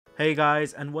Hey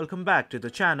guys, and welcome back to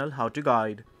the channel How to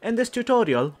Guide. In this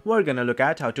tutorial, we're gonna look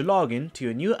at how to log in to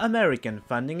your new American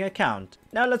funding account.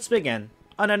 Now let's begin.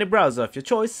 On any browser of your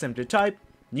choice, simply type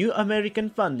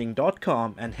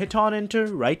newamericanfunding.com and hit on enter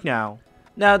right now.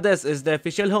 Now this is the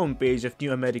official homepage of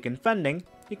New American Funding.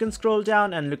 You can scroll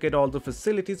down and look at all the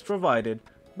facilities provided,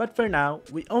 but for now,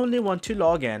 we only want to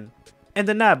log in. In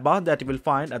the navbar that you will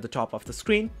find at the top of the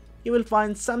screen, you will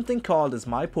find something called as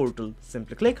My Portal.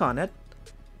 Simply click on it.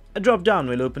 A drop down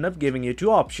will open up giving you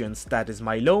two options, that is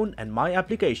My Loan and My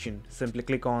Application. Simply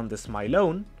click on this My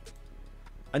Loan.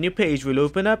 A new page will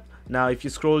open up. Now if you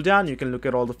scroll down you can look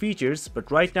at all the features, but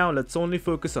right now let's only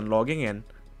focus on logging in.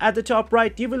 At the top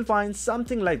right you will find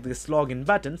something like this login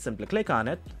button. Simply click on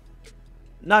it.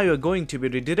 Now you are going to be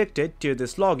redirected to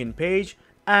this login page,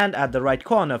 and at the right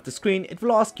corner of the screen it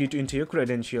will ask you to enter your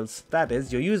credentials, that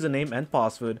is your username and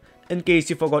password. In case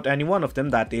you forgot any one of them,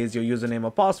 that is your username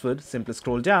or password, simply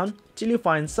scroll down till you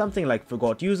find something like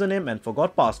forgot username and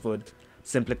forgot password.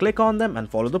 Simply click on them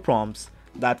and follow the prompts.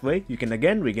 That way you can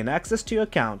again regain access to your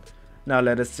account. Now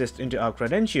let us just enter our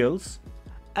credentials,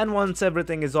 and once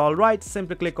everything is alright,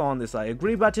 simply click on this I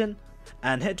agree button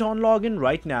and hit on login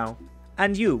right now,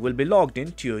 and you will be logged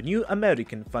in to your new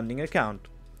American Funding account.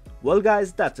 Well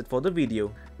guys, that's it for the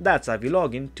video. That's how we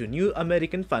log in to New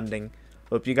American Funding.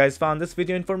 Hope you guys found this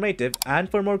video informative, and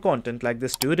for more content like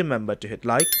this do remember to hit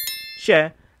like,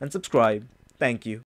 share and subscribe. Thank you.